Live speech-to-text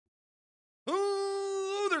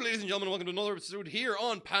ladies and gentlemen, welcome to another episode here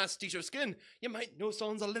on PasticheofSkin. You might know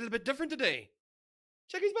someone's a little bit different today.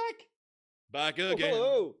 Check, he's back. Back again.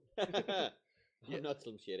 Oh, hello. I'm not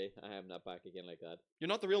Slim Shady. I am not back again like that. You're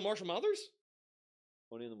not the real Marshall Mathers?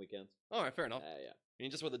 Only on the weekends. Alright, fair enough. Yeah. I mean,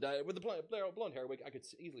 just with the blonde hair wig, I could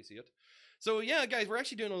easily see it. So yeah, guys, we're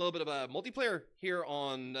actually doing a little bit of a multiplayer here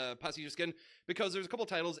on PasticheofSkin because there's a couple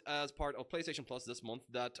titles as part of PlayStation Plus this month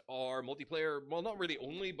that are multiplayer. Well, not really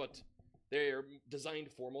only, but they're designed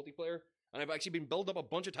for multiplayer. And I've actually been building up a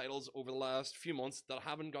bunch of titles over the last few months that I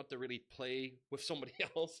haven't got to really play with somebody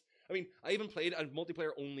else. I mean, I even played a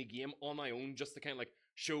multiplayer-only game on my own just to kind of like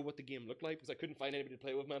show what the game looked like because I couldn't find anybody to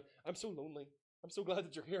play with, man. I'm so lonely. I'm so glad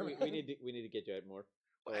that you're here. We need to get you out more.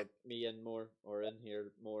 Or me in more, or in here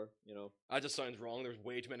more, you know. That just sounds wrong. There's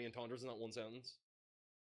way too many entendres in that one sentence.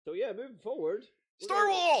 So yeah, moving forward.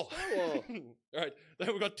 StarWhal! StarWhal! Alright, then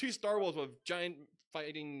we've got two StarWhals with giant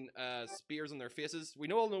fighting spears on their faces. We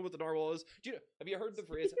all know what the narwhal is. Have you heard the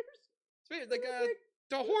phrase? Spears? Like,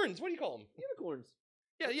 the horns, what do you call them? Unicorns.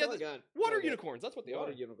 Yeah, water unicorns, that's what they are.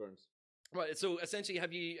 Water unicorns. Right, so essentially,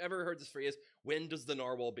 have you ever heard this phrase, when does the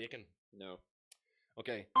narwhal bacon? No.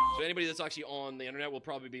 Okay, so anybody that's actually on the internet will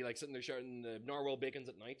probably be like sitting there shouting the narwhal bacons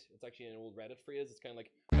at night. It's actually an old Reddit phrase. It's kind of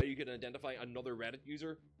like how you can identify another Reddit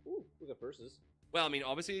user. Ooh, we got verses. Well, I mean,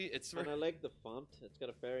 obviously, it's... And I like the font. It's got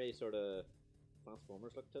a very sort of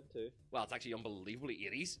Transformers look to it, too. Well, it's actually unbelievably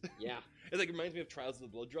 80s. Yeah. It like reminds me of Trials of the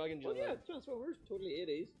Blood Dragon. Oh, yeah, Transformers, totally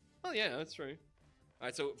 80s. Oh, yeah, that's true.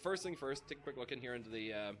 Alright, so first thing first, take a quick look in here into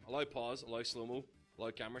the allow pause, allow slow-mo, allow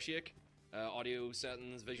camera shake, audio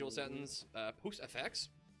settings, visual settings, post effects.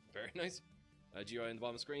 Very nice. GUI on the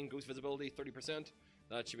bottom of the screen, ghost visibility, 30%.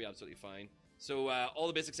 That should be absolutely fine. So all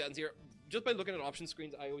the basic settings here, just by looking at option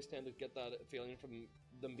screens, I always tend to get that feeling from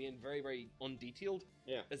them being very, very undetailed.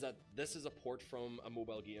 Yeah. Is that this is a port from a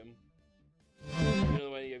mobile game. You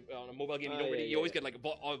know, when you, on a mobile game, you don't really, you always get like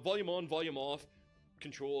volume on, volume off,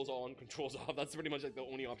 controls on, controls off. That's pretty much like the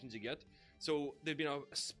only options you get. So there've been a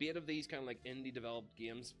spate of these kind of like indie developed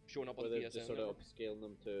games showing up on the PSN. Just sort of upscaling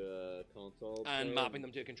them to a console. And mapping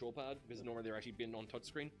them to a control pad, because normally they're actually being on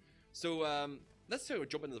touchscreen. So let's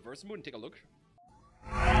jump into the versus mode and take a look.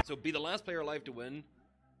 So be the last player alive to win.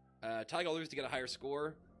 Tag others to get a higher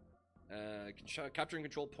score. Capture and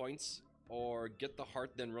control points. Or get the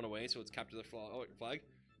heart then run away, so it's capture the flag.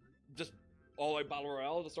 Just all out battle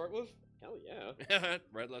royale to start with. Hell yeah.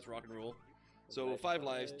 Right, let's rock and roll. So 5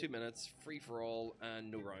 lives, 2 minutes, free for all, and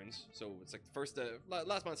no rounds. So it's like the first,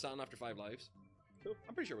 last man standing after 5 lives. Cool.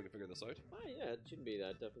 I'm pretty sure we can figure this out. Ah, yeah, it shouldn't be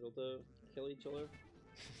that difficult to kill each other.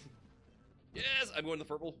 Yes, I'm going to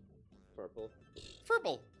purple. Purple.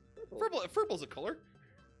 Purple. Purple's a color.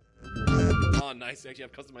 Oh, nice. They actually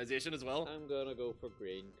have customization as well. I'm gonna go for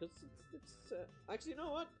green because it's actually, you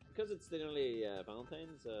know what? Because it's nearly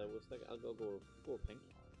Valentine's. I'll go pink.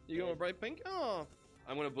 You going with bright pink? Oh,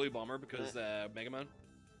 I'm going to blue bomber because Mega Man.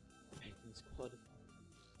 Pink squad.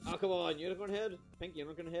 Oh, come on, unicorn head, pink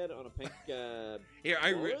unicorn head on a pink. Here,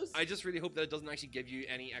 I just really hope that it doesn't actually give you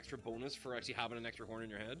any extra bonus for actually having an extra horn in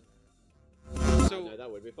your head. So no,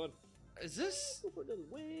 that would be fun. Is this? Go for a little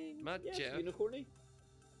wing. Matt Jeff. Unicorny.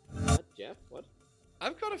 Matt Jeff. What?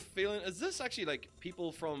 I've got a feeling. Is this actually like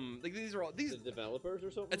people from like these are all these the developers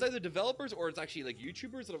or something? It's either developers or it's actually like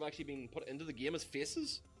YouTubers that have actually been put into the game as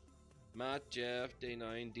faces. Matt, Jeff,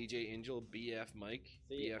 Day9, DJ Angel, BF Mike,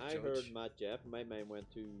 See, BF I Judge. heard Matt Jeff. My mind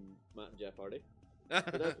went to Matt and Jeff Hardy.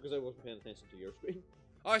 But that's because I wasn't paying attention to your screen.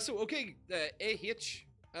 Alright, so okay,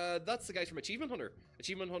 AH, that's the guys from Achievement Hunter.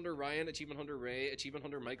 Achievement Hunter Ryan, Achievement Hunter Ray, Achievement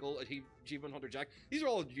Hunter Michael, Achievement Hunter Jack. These are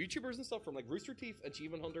all YouTubers and stuff from like Rooster Teeth,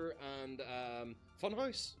 Achievement Hunter, and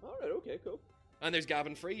Funhouse. Alright, okay, cool. And there's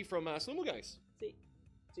Gavin Free from Snowmo Guys.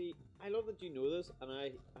 See, I love that you know this, and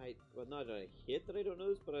well, not that I hate that I don't know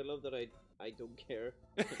this, but I love that I don't care.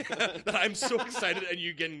 That I'm so excited and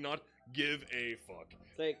you cannot give a fuck.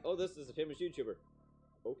 It's like, oh, this is a famous YouTuber.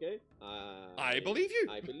 Okay. I believe you.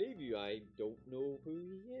 I believe you. I don't know who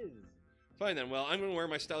he is. Fine then, well, I'm going to wear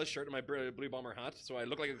my stylish shirt and my blue bomber hat, so I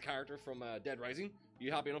look like a character from Dead Rising.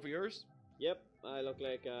 You happy enough with yours? Yep, I look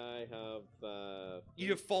like I have, you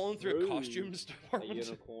have fallen through a costumes department. A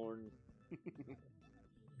unicorn.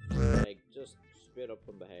 Like, just straight up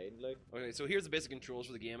from behind, like. Okay, so here's the basic controls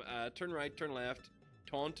for the game. Turn right, turn left,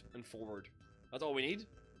 taunt, and forward. That's all we need.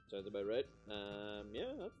 Sounds about right.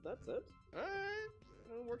 Yeah, that's it.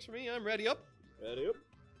 Alright, works for me. I'm ready up. Ready up.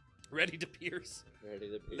 Ready to pierce.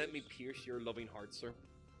 Ready to pierce. Let me pierce your loving heart, sir.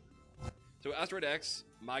 So Asteroid X,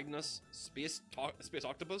 Magnus, Space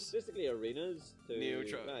Octopus. Basically arenas to Neo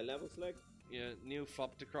level select. Yeah, Neo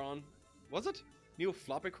Flopticron. Was it? Neo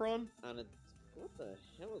Flopicron? And it's what the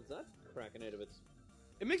hell is that cracking out of its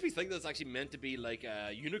It makes me think that it's actually meant to be like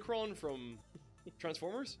a Unicron from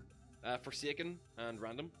Transformers. Forsaken and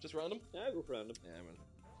random. Just random. Yeah, go for random. Yeah,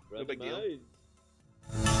 man. No big deal.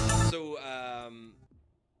 Randomize. So,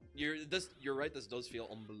 you're right, this does feel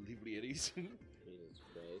unbelievably 80s. Jesus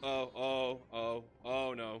Christ. Oh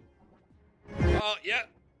no. Oh, yeah!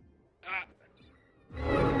 Ah.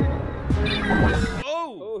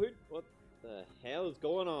 Oh! Oh, what the hell is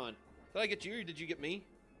going on? Did I get you or did you get me?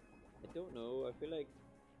 I don't know, I feel like...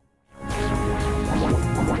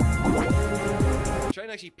 Try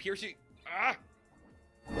and actually pierce you. Ah!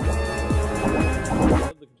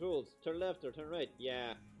 Of the controls. Turn left or turn right.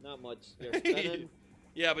 Yeah, not much. You're spinning.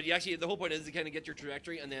 Yeah, but you actually, the whole point is to kind of get your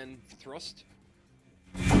trajectory and then thrust.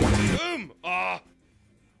 Boom! Ah!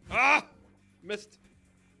 Ah! Missed.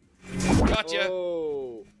 Gotcha.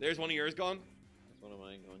 Oh! There's one of yours gone. That's one of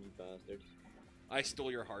mine gone, you bastard. I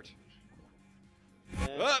stole your heart. Last,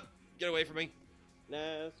 Ah! Get away from me.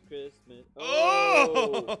 last Christmas.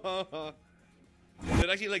 Oh! It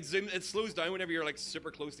actually like zoom. It slows down whenever you're like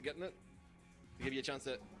super close to getting it. To give you a chance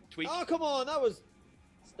to tweak. Oh, come on! That was...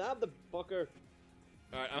 Stab the fucker.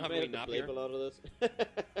 Alright, I'm I having a may nap have to here. bleep a lot of this.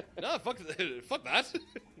 No, fuck that.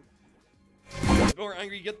 The more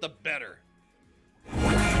angry you get, the better. Stab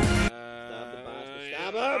the bastard.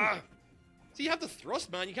 Stab him! Ah. See, you have to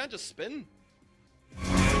thrust, man. You can't just spin.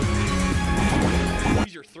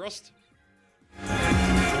 Use your thrust.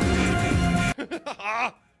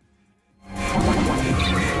 Ah.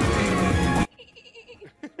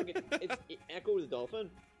 Okay, it's Echo the Dolphin.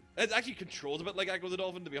 It actually controls a bit like Echo the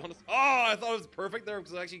Dolphin, to be honest. Oh, I thought it was perfect there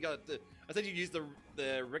because I actually got I said you used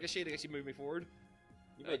the ricochet to actually move me forward.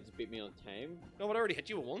 You might just beat me on time. No, but I already hit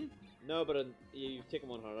you with one. No, but you've taken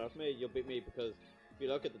one hard off me. You'll beat me because if you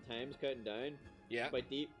look at the times counting down, Yeah. by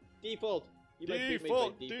default, you might beat me by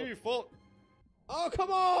default. Default. Oh,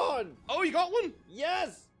 come on! Oh, you got one.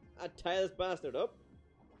 Yes! I tie this bastard up.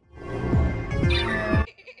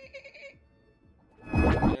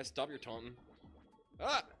 Yeah, stop your taunting.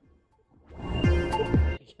 Ah.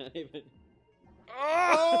 I can't even.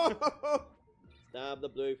 Oh! Oh! Stab the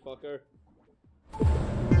blue fucker.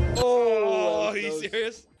 Oh, are you close.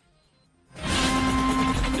 serious?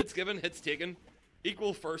 Hits given, hits taken.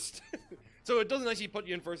 Equal first. So it doesn't actually put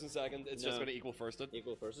you in first and second, it's just No. going to equal first it.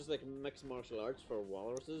 Equal first. It's like mixed martial arts for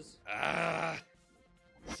walruses. Ah.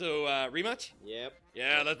 So, rematch? Yep.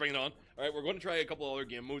 Yeah, let's bring it on. Alright, we're going to try a couple other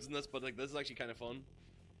game modes in this, but like this is actually kind of fun.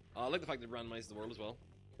 I like the fact that it randomized the world as well.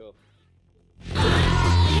 Cool.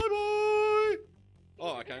 Bye-bye!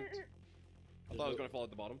 Oh, I can't. I thought I was going to fall at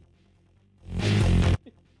the bottom.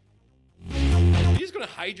 You're just going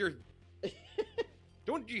to hide your...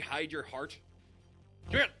 Don't you hide your heart.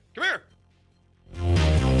 Come here! Come here!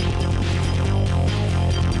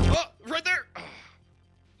 Oh! Right there!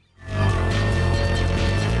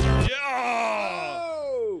 Yeah!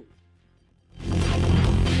 Oh!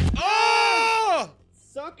 Oh!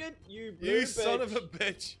 Suck it, you blue You bitch. son of a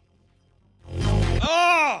bitch!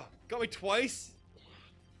 Ah! Got me twice.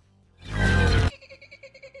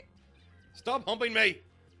 Stop humping me!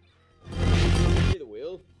 See the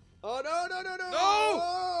wheel? Oh no no no no! No!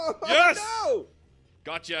 Oh, Yes! No!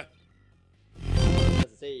 Gotcha. As I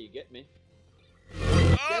say, you get me.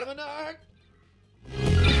 Get Ah! him in the heart! I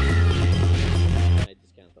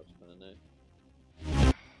just can't stop spinning now.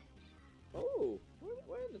 Oh,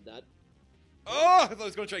 where ended that? Oh! I thought I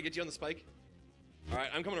was going to try to get you on the spike. Alright,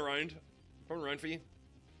 I'm coming around. I'm coming around for you.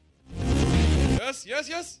 Yes, yes,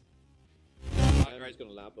 yes! I'm Right, just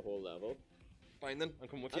gonna lap the whole level. fine then. I'm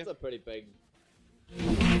coming with That's you. a pretty big.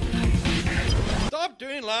 Stop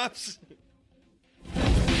doing laps!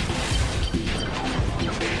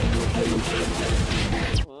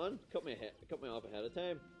 Come on, cut me off ahead of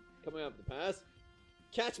time. Cut me off the pass.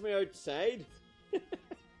 Catch me outside.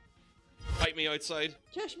 Fight me outside.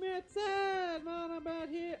 Catch me outside, man. I'm out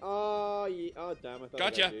here. Oh, yeah. Oh, damn! I thought I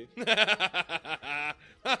got Gotcha! you.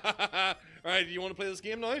 Alright, do you want to play this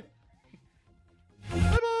game now?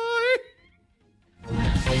 Bye-bye!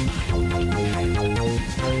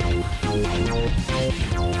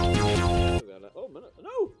 Oh, minute.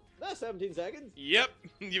 No! That's 17 seconds. Yep,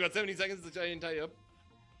 you got 70 seconds to try and tie you up.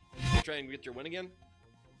 Try and get your win again.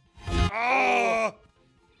 Oh!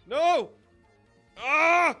 No!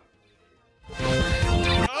 Ah!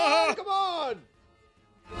 Oh, Ah! come on!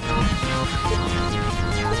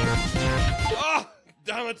 Ah!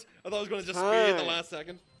 Damn it! I thought I was going to just spear you at the last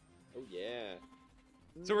second. Oh, yeah.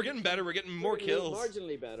 So we're getting better, we're getting more kills.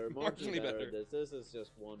 Marginally better. Marginally better. This is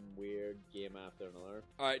just one weird game after another.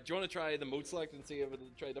 Alright, do you want to try the mode select and see if we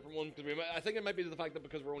try a different one? Because I think it might be the fact that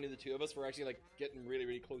because we're only the two of us, we're actually like getting really,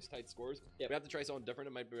 really close, tight scores. Yep. We have to try something different,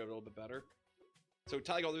 it might be a little bit better. So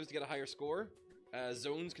tag others to get a higher score.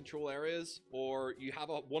 Zones control areas, or you have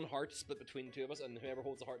one heart split between the two of us, and whoever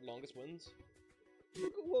holds the heart longest wins.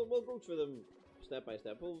 We'll go through them step by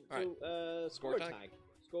step. Score tag.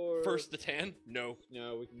 Score first to 10? No.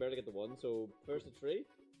 No, we can barely get the 1. So first to 3.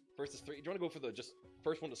 First is 3. Do you want to go for the just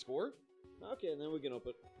first one to score? Okay, and then we can up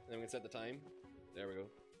it. And then we can set the time. There we go.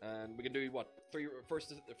 And we can do what? First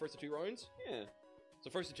to 2 rounds? Yeah. So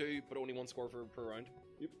first to 2, but only 1 score per round.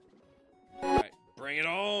 Yep. Alright, bring it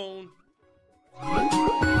on!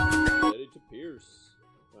 Ready to pierce.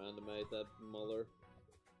 Randomize that Muller.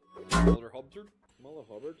 Muller Hubbard? Muller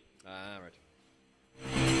Hubbard. Ah, right.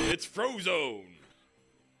 It's Frozone!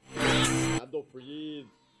 I don't breathe.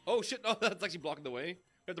 Oh shit, no, that's actually blocking the way.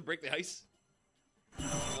 We have to break the ice.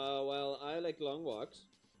 Well, I like long walks.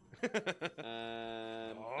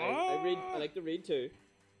 I like to read too.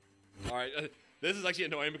 Alright, this is actually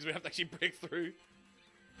annoying because we have to actually break through.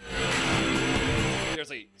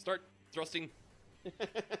 Seriously, start thrusting.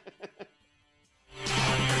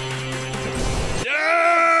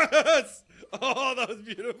 Yes! Oh, that was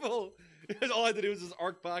beautiful. All I had to do was just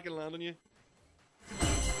arc back and land on you.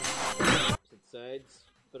 Opposite sides.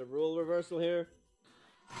 Bit of rule reversal here.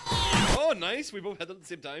 Oh, nice. We both hit it at the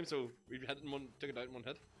same time, so we hit it in one, took it out in one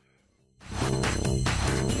hit.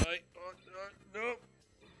 Right. No.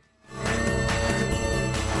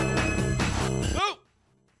 No!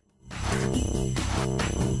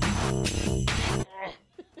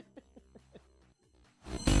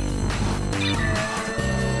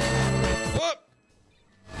 What?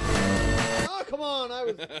 Oh, come on! I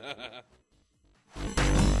was.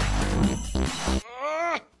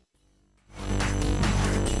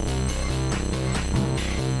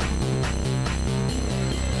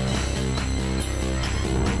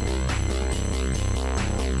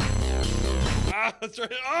 That's right.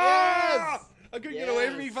 Yes! I couldn't get away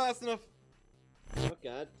from me fast enough. Oh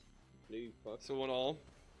god. Blue fuck. So 1-1.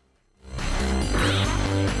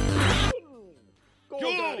 Goal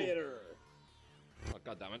Go! gladiator! Oh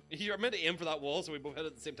god damn it. You're meant to aim for that wall so we both hit it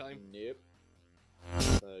at the same time. Nope.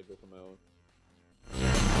 Go for my own.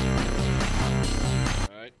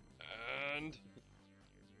 Alright. And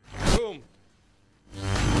boom.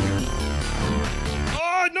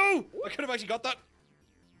 Oh no! I could have actually got that.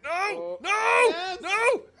 No! Oh. No! Yes!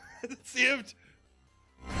 No! It's saved.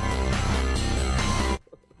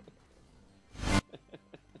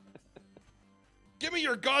 Give me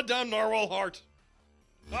your goddamn narwhal heart.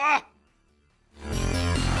 Ah!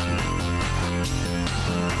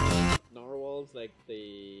 Narwhals, like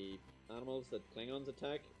the animals that Klingons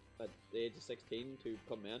attack at the age of 16 to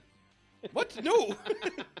become men. What? No!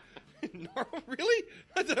 Narwhal? Really?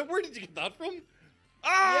 Where did you get that from?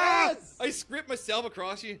 Ah! Yes! I scraped myself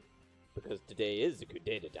across you. Because today is a good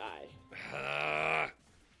day to die. Ah,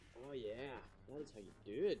 Oh yeah, that is how you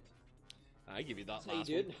do it. I give you that That's how you last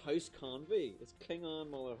do one. it in House Convey. It's Klingon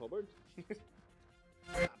Muller Hubbard.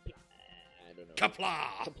 I don't know. Kapla!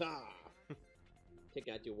 Kapla! Take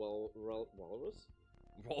out your walrus.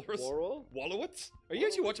 Walrus? Warwol? Wallowitz? Are you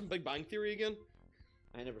actually watching Big Bang Theory again?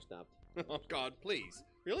 I never stopped. Oh god, please.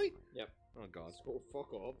 Really? Yep. Oh god. Score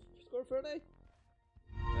fuck off. Score Friday?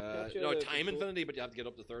 Capture No, the time control- infinity, but you have to get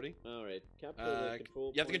up to 30. Alright. Capture the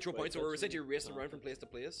control You have to control by points, so we're touching essentially racing around from content. place to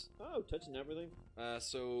place. Oh, touching everything. So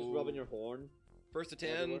Just rubbing your horn. first to 10,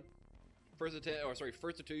 everywhere. first to 10, or sorry,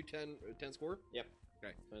 first to 2, 10 score. Yep.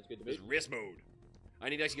 Okay. Sounds good to me. There's race mode. I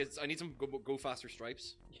need some go faster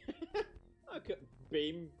stripes. Okay.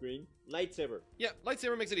 Beam green. Lightsaber. Yeah,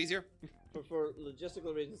 lightsaber makes it easier. For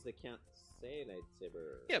logistical reasons, they can't say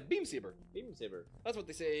lightsaber. Yeah, beam saber. Beam saber. That's what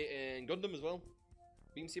they say in Gundam as well.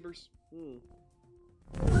 Beam sabers. Hmm.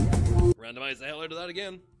 Randomize the hell out of that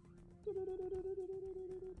again.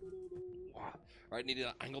 Alright, need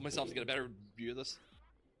to angle myself to get a better view of this.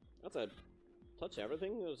 That's a touch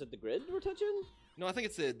everything. Was it the grid we're touching? No, I think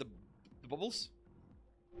it's the bubbles.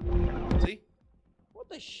 See? What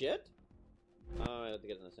the shit? Oh, I have to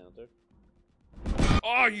get in the center.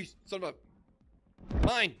 Oh, you son of a...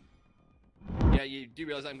 Mine! Yeah, you do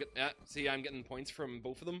realize I'm getting... see, I'm getting points from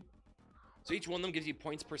both of them. So each one of them gives you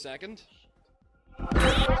points per second. So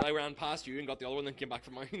I ran past you and got the other one, then came back for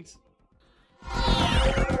mine.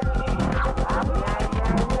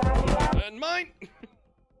 And mine!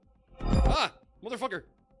 Ah! Motherfucker!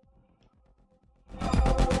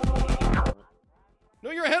 No,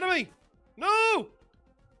 you're ahead of me! No!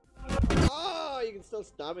 Oh, you can still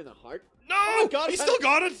stab me in the heart. No! Oh my God, You still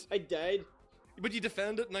got it! I died. But you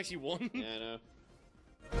defended it and actually won. Yeah, I know.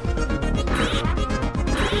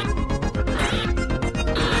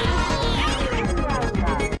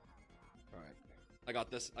 Alright. I got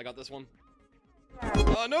this one.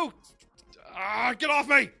 Oh, no! Ah, get off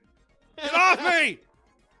me! Get off me!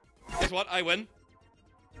 Guess what? I win.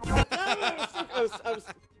 I was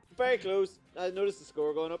very close. I noticed the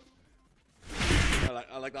score going up. I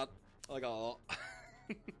like that. I like that a lot.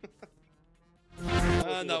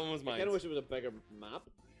 And that one was I mine. kind of wish it was a bigger map.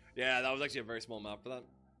 Yeah, that was actually a very small map for that.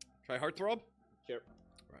 Try Heartthrob? Sure.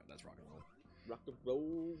 Right, let's rock and roll. Rock and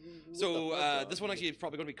roll. So, this one actually is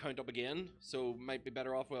probably going to be count up again. So, might be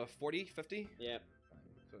better off with 40, 50? Yeah.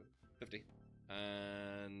 So, 50.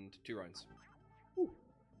 And 2 rounds. Woo.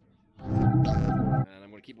 And I'm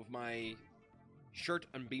going to keep with my shirt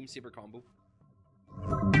and beam saber combo.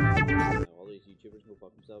 All these YouTubers go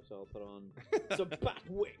fuck themselves, so I'll put on some bat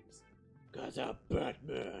wings. Cause I'm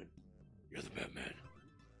Batman. You're the Batman.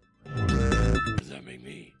 What does that make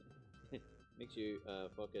me? Makes you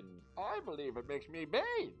fucking. I believe it makes me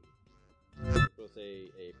Bane. I was gonna say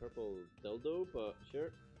a purple dildo, but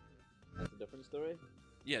sure, that's a different story.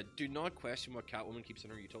 Yeah, do not question what Catwoman keeps in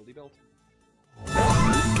her utility belt.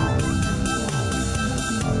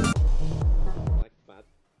 Black bat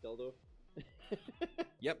dildo.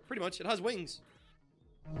 Yep, pretty much. It has wings.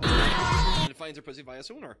 And it finds her pussy via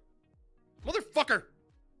sonar. Motherfucker!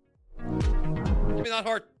 Give me that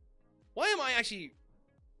heart. Why am I actually...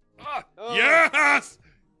 Ah! Oh. Yes!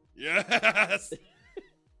 Yes!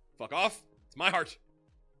 Fuck off. It's my heart.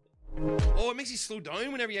 Oh, it makes you slow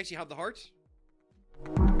down whenever you actually have the heart.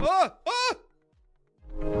 Ah! Ah!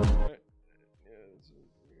 Right.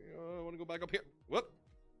 I want to go back up here. Whoop.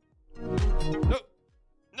 No.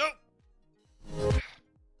 No.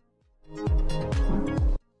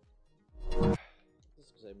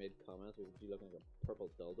 Just because I made comments, we you looking like a purple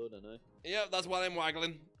dildo, didn't I? Yeah, that's why I'm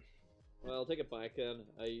waggling. Well, I'll take it back then.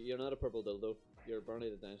 You're not a purple dildo. You're Barney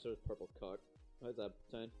the Dinosaur's purple cock. How's that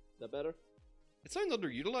sound? Is that better? It sounds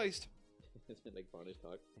underutilized. It's like Barney's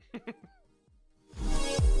cock.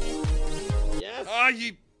 Yes! Ah,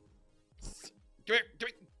 you...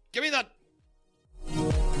 Give me that! I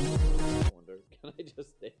wonder, can I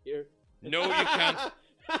just stay here? No, you can't.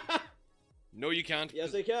 No, you can't.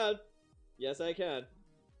 Yes, I can. Yes, I can.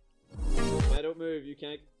 If I don't move, you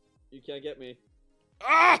can't get me.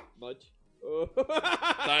 Ah! Much. Oh.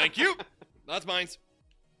 Thank you. That's mine.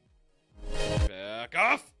 Back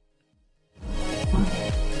off.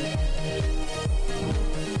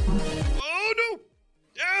 Oh no!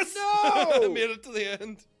 Yes! No! I made it to the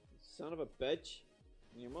end. Son of a bitch.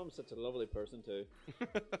 Your mom's such a lovely person too.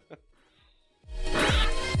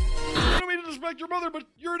 I don't mean to disrespect your mother, but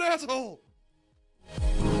you're an asshole.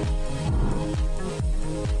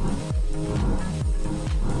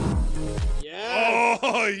 Yeah.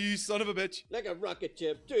 Oh, you son of a bitch. Like a rocket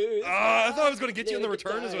ship too. I thought I was going to get you in the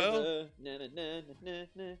return as well. Na, na, na, na,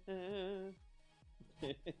 na,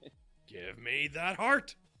 na. Give me that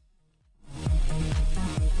heart.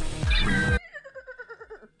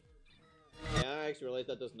 Yeah, I actually realized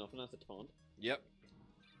that does nothing. That's a taunt. Yep.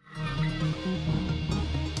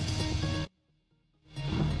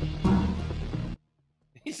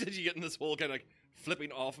 He said you getting this whole kind of like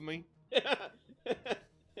flipping off of me.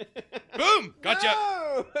 Boom! Gotcha!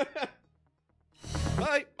 No!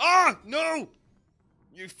 Bye! Ah! No!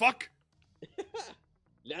 You fuck!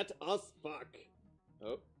 Let us fuck.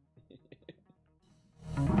 Oh.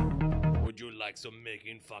 Would you like some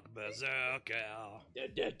making fuck berserker? Da,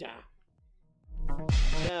 da, da.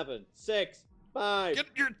 7, 6, 5. Get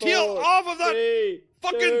your tail off of that 3,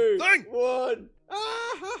 fucking 2, thing! 1.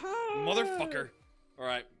 Motherfucker.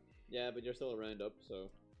 Alright. Yeah, but you're still a round up, so.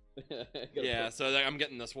 Yeah, so I'm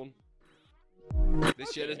getting this one.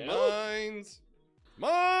 This shit is the hell? mines!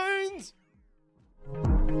 Mines!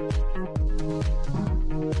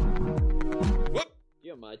 Whoop! Can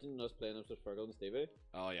you imagine us playing this with Fergal and Stevie?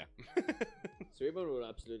 Oh, yeah. Sweetman would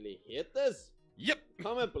absolutely hate this. Yep!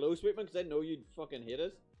 Comment below, Sweetman, because I know you'd fucking hate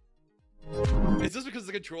us. Is this because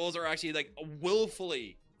the controls are actually, like,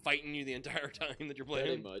 willfully fighting you the entire time that you're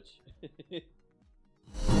Pretty playing? much.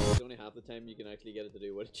 It's only half the time you can actually get it to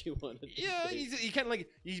do what you want it to Yeah, do. you can't, like,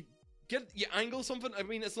 you angle something. I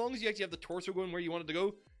mean, as long as you actually have the torso going where you want it to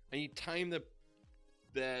go, and you time the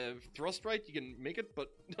thrust right, you can make it,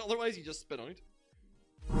 but otherwise you just spin out.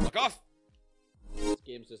 Fuck off! This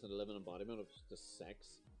game's just an 11 embodiment of just sex.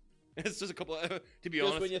 It's just a couple of, to be Just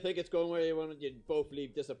honest, when you think it's going where you want it, you both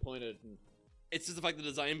leave disappointed. And it's just the fact the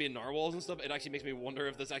design being narwhals and stuff, it actually makes me wonder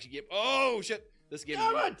if this actually game, oh shit! This game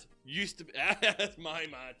Damn it! used to be, that's my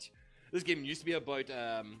match. This game used to be about,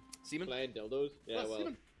 semen. Flying dildos? Yeah, Oh, well.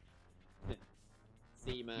 semen.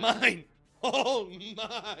 See, man. Mine! Oh,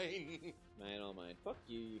 mine! Mine, all mine. Fuck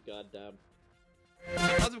you, you goddamn.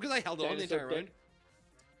 That's because I held on the Dinosaur entire round. dick.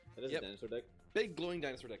 That is Yep. a dinosaur dick. Big glowing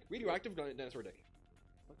dinosaur dick. Radioactive dinosaur dick.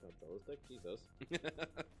 Fuck that, bro. yellow stick. Jesus.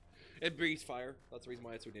 It breathes fire. That's the reason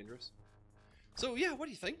why it's so dangerous. So yeah, what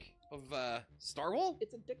do you think of StarWhal?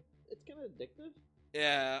 It's kind of addictive.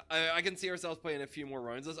 Yeah, I can see ourselves playing a few more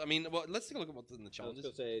rounds. Of this. I mean, well, let's take a look at what's in the I was challenges.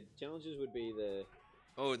 gonna say challenges would be the.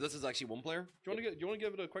 Oh, this is actually one player. Do you want to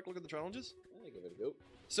give it a quick look at the challenges? I'll give it a go.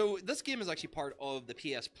 So this game is actually part of the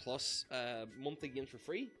PS Plus monthly games for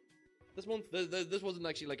free. This month, this wasn't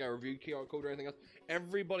actually like a review QR code or anything else.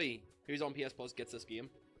 Everybody who's on PS Plus gets this game.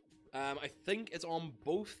 I think it's on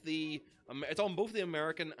both the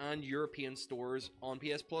American and European stores on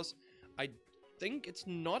PS Plus. I think it's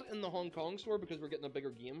not in the Hong Kong store because we're getting a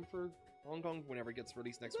bigger game for Hong Kong whenever it gets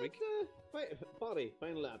released next week. Body,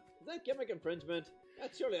 final lap. Is that gimmick infringement?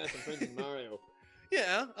 Surely that's infringing Mario.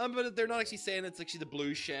 Yeah, but they're not actually saying it's actually the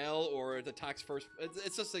blue shell or it attacks first.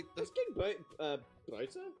 It's just like It's King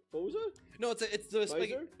Bowser? Boza? no, it's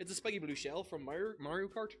the spiky blue shell from Mario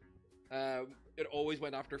Kart. It always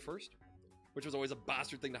went after first, which was always a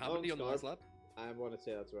bastard thing to happen to you on the last lap. I want to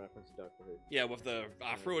say that's a reference to Doctor Who. Yeah, with the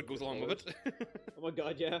afro, it goes along with it. Oh my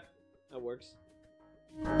god, yeah, that works.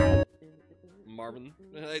 Marvin,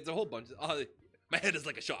 it's a whole bunch. My head is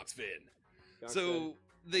like a shark's fin. Shark's So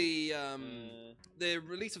the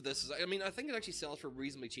release of this is, I mean, I think it actually sells for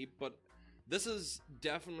reasonably cheap, but this is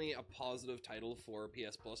definitely a positive title for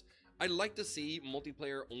PS Plus. I'd like to see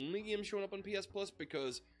multiplayer only games showing up on PS Plus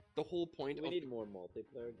because the whole point we need more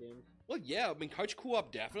multiplayer games. Well, yeah, I mean, couch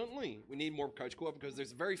co-op, definitely. We need more couch co-op because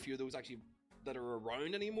there's very few of those actually that are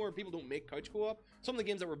around anymore. People don't make couch co-op. Some of the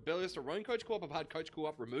games that were built around couch co-op have had couch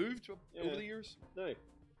co-op removed over the years. Now,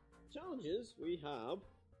 challenges, we have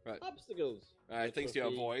Right. obstacles. Things to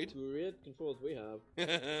avoid. Great controls we have.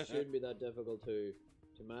 Shouldn't be that difficult to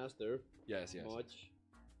master. Yes. Much.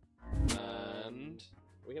 And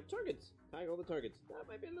we have targets. Tag all the targets. That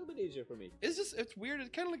might be a little bit easier for me. it's weird.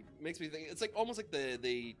 It kind of like makes me think. It's like almost like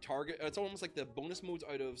the target. It's almost like the bonus modes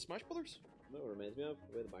out of Smash Brothers. You know what it reminds me of?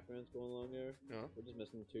 The way the background's going along there. Yeah. We're just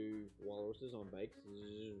missing two walruses on bikes.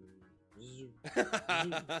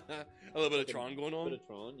 A little bit of Tron going on. Bit of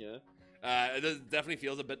Tron, yeah. It definly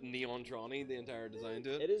feels a bit neon Tron-y, the entire design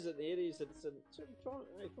to it. It is in the 80s. It's Tron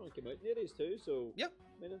came out in the 80s too, so Yep.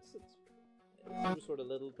 I mean, it's some sort of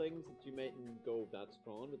little things that you mightn't go, that's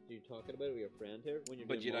Tron, that you're talking about with your friend here when you're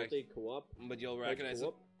doing multi-co-op. But you'll recognize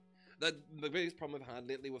it. The biggest problem I've had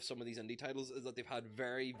lately with some of these indie titles is that they've had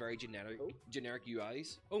very, very generic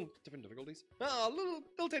UIs. Oh, different difficulties.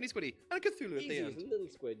 Little tiny squiddy and a Cthulhu at the end. Little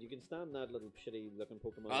squid. You can stand that little shitty looking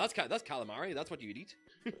Pokemon. Oh, that's calamari. That's what you'd eat.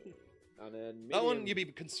 And then medium, that one you'd be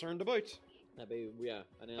concerned about. Yeah.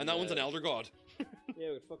 And that one's an elder god.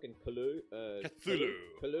 Yeah, with fucking Cthulhu. Cthulhu.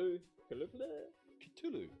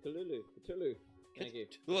 Thank you.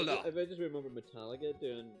 Cthulhu. If I just remember Metallica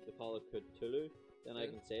doing the Call of Cthulhu, then I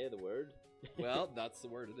can say the word. Well, that's the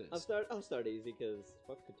word it is. I'll start easy because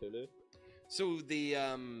fuck Cthulhu. So the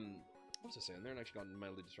what was I saying there? I actually got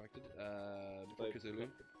mildly distracted. Before Cthulhu.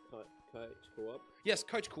 Couch co-op. Yes,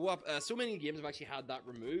 couch co-op. So many games have actually had that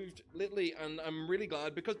removed lately, and I'm really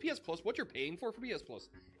glad because PS Plus, what you're paying for PS Plus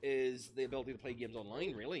is the ability to play games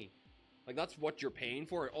online. Really, like that's what you're paying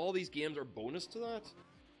for. All these games are bonus to that.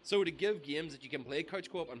 So to give games that you can play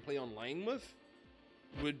couch co-op and play online with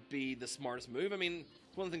would be the smartest move. I mean,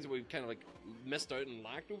 it's one of the things that we've kind of like missed out and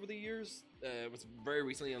lacked over the years. It was very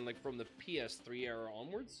recently, and like from the PS3 era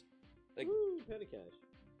onwards. Like, woo, petty cash.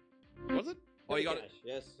 Was it? Oh, you got cash. it.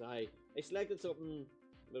 Yes, I selected something.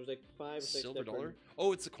 There was like 5 or 6 silver different... dollar.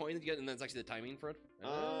 Oh, it's the coin that you get, and then it's actually the timing for it.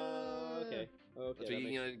 Okay. That's what you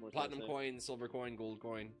get: platinum coin, silver coin, gold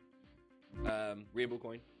coin, rainbow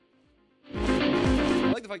coin.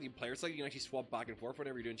 I like the fact that you player select, you can actually swap back and forth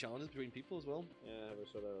whenever you're doing challenges between people as well. Yeah, have a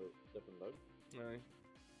sort of different look. Aye.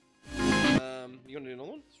 You gonna do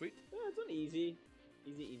another one? Sweet. Yeah, it's not easy.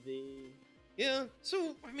 Easy. Yeah.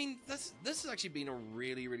 So I mean, this has actually been a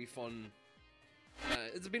really, really fun.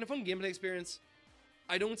 It's been a fun gameplay experience.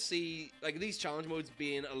 I don't see like these challenge modes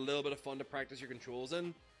being a little bit of fun to practice your controls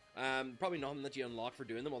in. Probably nothing that you unlock for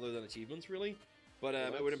doing them other than achievements, really. But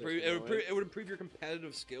Well, it would that's improve. It would improve your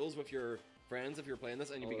competitive skills with your friends if you're playing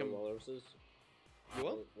this, and you become. walruses. You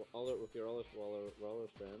what? With your walrus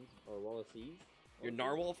friends or walruses. Your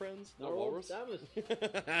narwhal friends. Not Narwhal. walrus. Damus.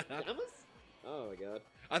 Oh my god.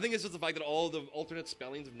 I think it's just the fact that all the alternate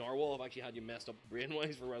spellings of narwhal have actually had you messed up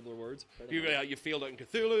brain-wise for regular words. You failed out in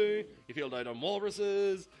Cthulhu. You failed out on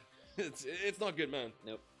walruses. It's not good, man.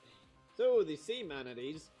 Nope. So the sea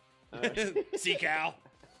manatees. Sea cow.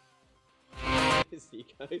 Sea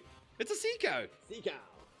cow. It's a sea cow. Sea cow.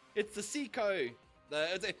 It's the sea cow.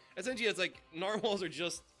 Essentially, it's like narwhals are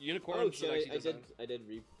just unicorns. Oh, that actually I did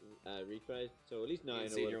retries. So at least now I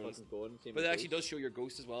know where to fucking go and see. But it actually does show your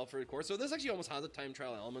ghost as well for the course. So this actually almost has a time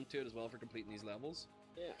trial element to it as well for completing these levels.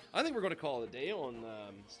 Yeah. I think we're going to call it a day on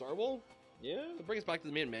StarWhal. Yeah. So bring us back to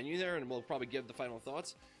the main menu there, and we'll probably give the final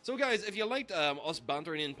thoughts. So guys, if you liked us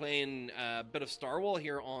bantering and playing a bit of StarWhal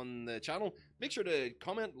here on the channel, make sure to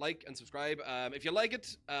comment, like, and subscribe. If you like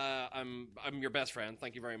it, I'm your best friend.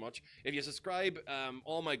 Thank you very much. If you subscribe,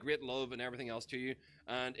 all my great love and everything else to you.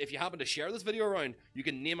 And if you happen to share this video around, you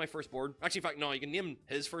can name my firstborn. Actually, in fact, no, you can name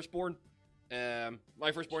his firstborn.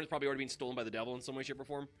 My firstborn has probably already been stolen by the devil in some way, shape, or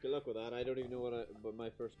form. Good luck with that. I don't even know what my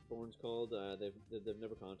firstborn's called. They've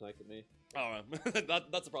never contacted me. Oh,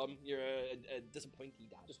 that's the problem. You're a disappointing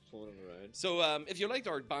dad. Just cloning around. So, if you liked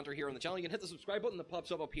our banter here on the channel, you can hit the subscribe button that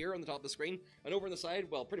pops up here on the top of the screen. And over on the side,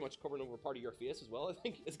 well, pretty much covering over part of your face as well, I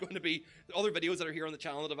think, is going to be other videos that are here on the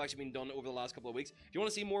channel that have actually been done over the last couple of weeks. If you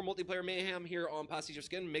want to see more multiplayer mayhem here on Pastiche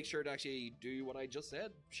make sure to actually do what I just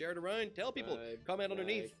said. Share it around, tell people, comment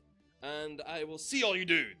underneath. And I will see all you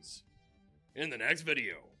dudes in the next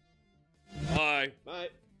video. Bye. Bye.